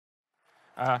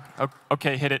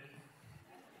Okay, hit it.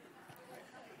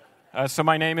 So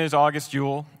my name is August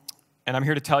Jewell, and I'm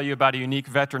here to tell you about a unique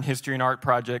veteran history and art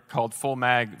project called Full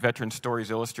Mag Veteran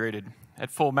Stories Illustrated.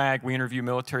 At Full Mag, we interview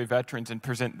military veterans and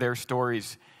present their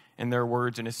stories in their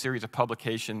words in a series of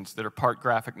publications that are part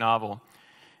graphic novel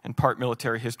and part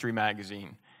military history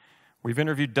magazine. We've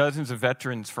interviewed dozens of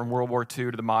veterans from World War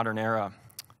II to the modern era.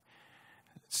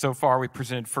 So far, we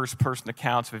presented first-person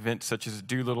accounts of events such as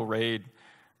Doolittle Raid,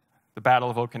 the Battle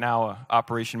of Okinawa,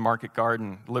 Operation Market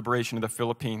Garden, liberation of the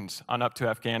Philippines, on up to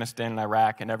Afghanistan and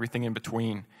Iraq, and everything in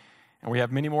between. And we have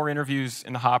many more interviews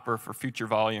in the hopper for future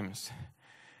volumes.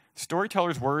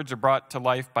 Storytellers' words are brought to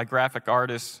life by graphic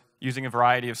artists using a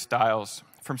variety of styles,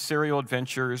 from serial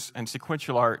adventures and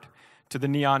sequential art to the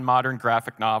neon modern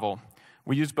graphic novel.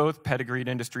 We use both pedigreed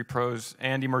industry pros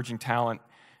and emerging talent,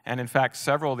 and in fact,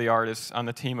 several of the artists on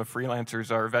the team of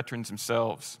freelancers are veterans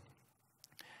themselves.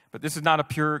 But this is not a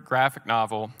pure graphic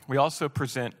novel. We also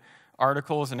present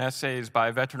articles and essays by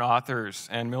veteran authors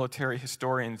and military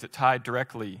historians that tie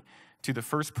directly to the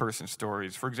first-person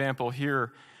stories. For example,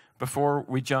 here, before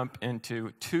we jump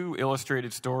into 2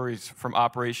 illustrated stories from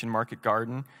Operation Market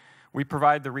Garden, we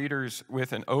provide the readers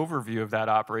with an overview of that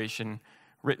operation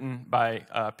written by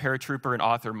paratrooper and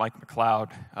author Mike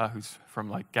McLeod, who's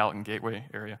from Gallatin Gateway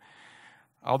area.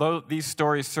 Although these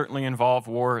stories certainly involve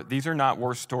war, these are not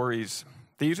war stories.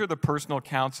 These are the personal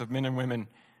accounts of men and women,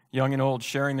 young and old,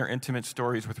 sharing their intimate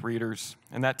stories with readers,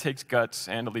 and that takes guts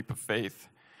and a leap of faith.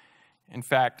 In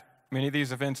fact, many of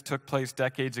these events took place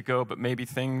decades ago, but may be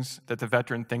things that the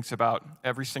veteran thinks about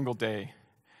every single day.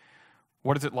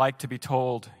 What is it like to be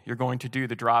told you're going to do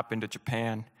the drop into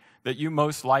Japan, that you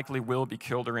most likely will be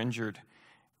killed or injured?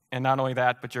 And not only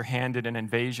that, but you're handed an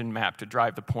invasion map to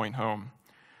drive the point home.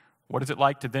 What is it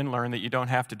like to then learn that you don't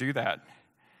have to do that?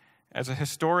 As a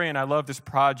historian, I love this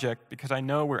project because I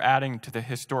know we're adding to the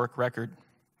historic record.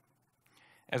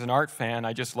 As an art fan,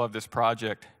 I just love this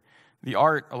project. The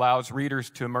art allows readers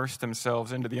to immerse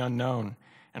themselves into the unknown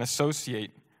and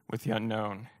associate with the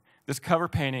unknown. This cover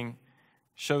painting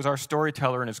shows our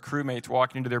storyteller and his crewmates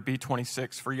walking into their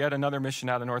B-26 for yet another mission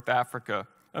out of North Africa,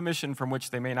 a mission from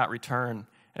which they may not return,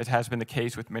 as has been the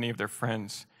case with many of their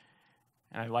friends.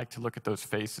 And I like to look at those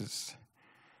faces.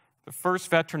 The first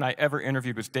veteran I ever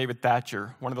interviewed was David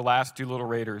Thatcher, one of the last Doolittle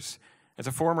Raiders. As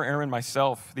a former airman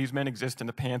myself, these men exist in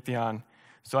the pantheon,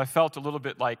 so I felt a little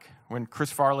bit like when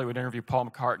Chris Farley would interview Paul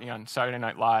McCartney on Saturday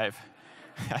Night Live.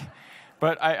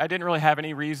 But I didn't really have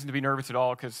any reason to be nervous at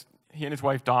all because he and his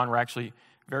wife Dawn were actually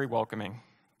very welcoming.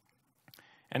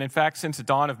 And in fact, since the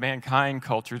dawn of mankind,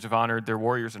 cultures have honored their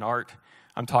warriors in art.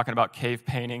 I'm talking about cave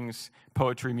paintings,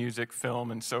 poetry, music, film,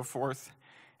 and so forth.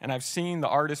 And I've seen the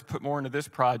artists put more into this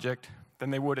project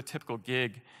than they would a typical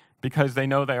gig because they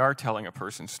know they are telling a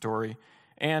person's story.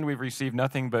 And we've received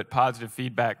nothing but positive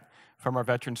feedback from our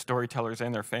veteran storytellers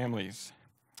and their families.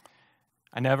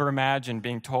 I never imagined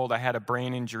being told I had a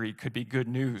brain injury could be good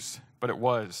news, but it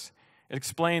was. It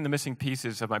explained the missing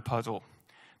pieces of my puzzle.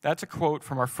 That's a quote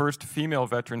from our first female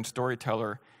veteran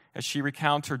storyteller as she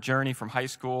recounts her journey from high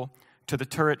school to the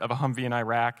turret of a Humvee in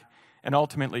Iraq, and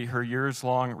ultimately her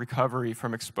years-long recovery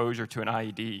from exposure to an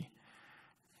IED.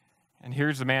 And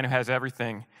here's the man who has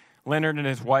everything. Leonard and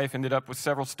his wife ended up with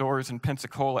several stores in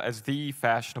Pensacola as the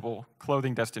fashionable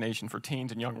clothing destination for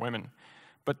teens and young women.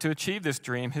 But to achieve this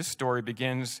dream, his story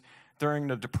begins during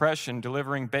the Depression,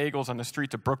 delivering bagels on the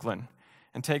streets of Brooklyn,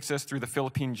 and takes us through the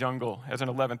Philippine jungle as an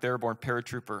 11th Airborne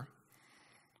paratrooper.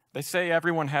 They say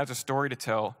everyone has a story to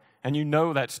tell, and you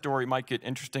know that story might get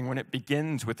interesting when it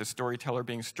begins with the storyteller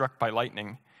being struck by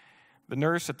lightning. The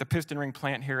nurse at the piston ring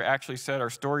plant here actually said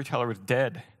our storyteller was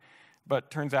dead,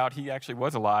 but turns out he actually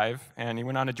was alive, and he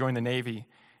went on to join the Navy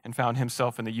and found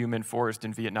himself in the U Minh forest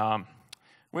in Vietnam,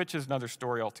 which is another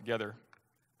story altogether.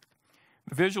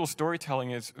 The visual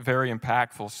storytelling is very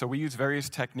impactful, so we use various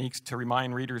techniques to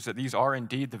remind readers that these are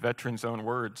indeed the veteran's own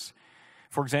words.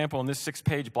 For example, in this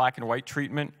 6-page black and white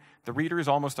treatment, the reader is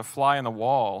almost a fly on the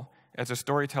wall as a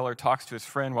storyteller talks to his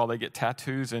friend while they get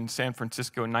tattoos in San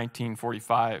Francisco in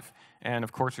 1945. And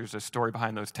of course, there's a story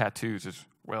behind those tattoos as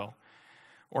well.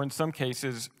 Or in some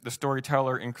cases, the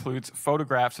storyteller includes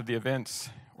photographs of the events,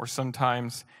 or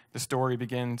sometimes the story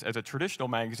begins as a traditional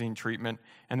magazine treatment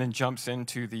and then jumps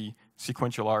into the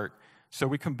sequential art. So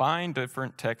we combine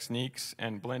different techniques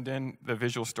and blend in the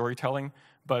visual storytelling,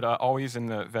 but always in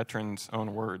the veteran's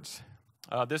own words.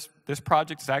 This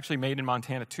project is actually made in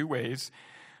Montana 2 ways.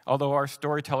 Although our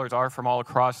storytellers are from all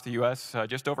across the U.S.,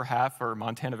 just over half are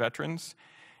Montana veterans.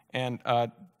 And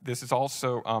this is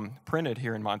also printed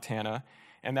here in Montana.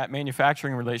 And that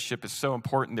manufacturing relationship is so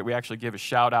important that we actually give a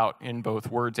shout out in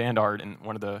both words and art in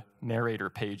one of the narrator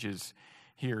pages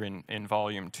here in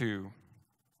volume 2.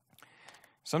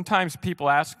 Sometimes people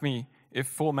ask me if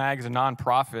Full Mag is a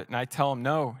nonprofit, and I tell them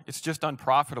no, it's just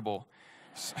unprofitable.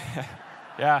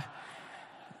 Yeah.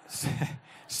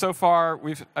 So far,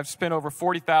 I've spent over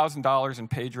 $40,000 in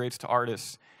page rates to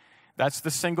artists. That's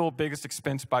the single biggest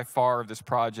expense by far of this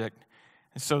project.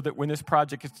 And so that when this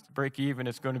project gets to break even,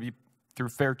 it's going to be through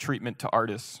fair treatment to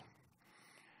artists.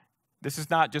 This is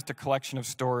not just a collection of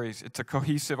stories. It's a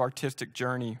cohesive artistic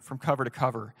journey from cover to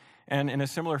cover. And in a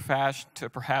similar fashion to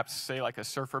perhaps, say, like a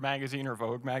Surfer magazine or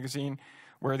Vogue magazine,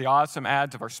 where the awesome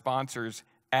ads of our sponsors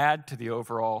add to the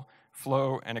overall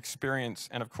flow and experience.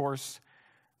 And of course,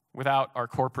 without our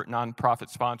corporate nonprofit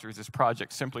sponsors, this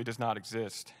project simply does not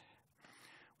exist.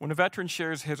 When a veteran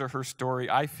shares his or her story,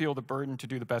 I feel the burden to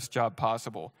do the best job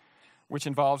possible, which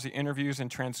involves the interviews and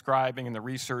transcribing and the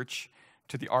research,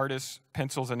 to the artists,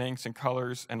 pencils and inks and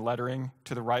colors and lettering,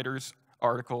 to the writers,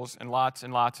 articles, and lots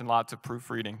and lots and lots of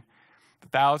proofreading. The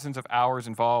thousands of hours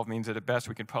involved means that at best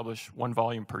we can publish 1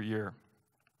 volume per year.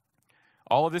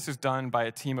 All of this is done by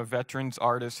a team of veterans,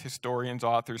 artists, historians,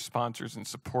 authors, sponsors, and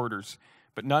supporters.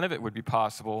 But none of it would be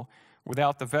possible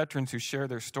without the veterans who share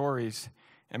their stories.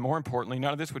 And more importantly,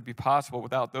 none of this would be possible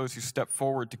without those who step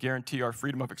forward to guarantee our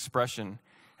freedom of expression.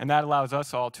 And that allows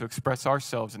us all to express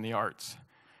ourselves in the arts.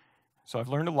 So I've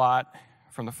learned a lot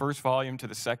from the first volume to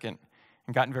the second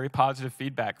and gotten very positive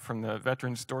feedback from the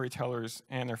veteran storytellers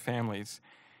and their families.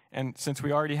 And since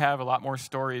we already have a lot more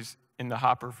stories in the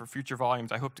hopper for future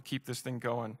volumes, I hope to keep this thing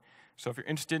going. So if you're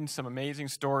interested in some amazing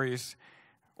stories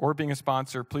or being a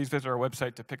sponsor, please visit our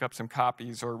website to pick up some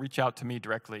copies or reach out to me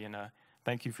directly. And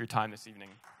thank you for your time this evening.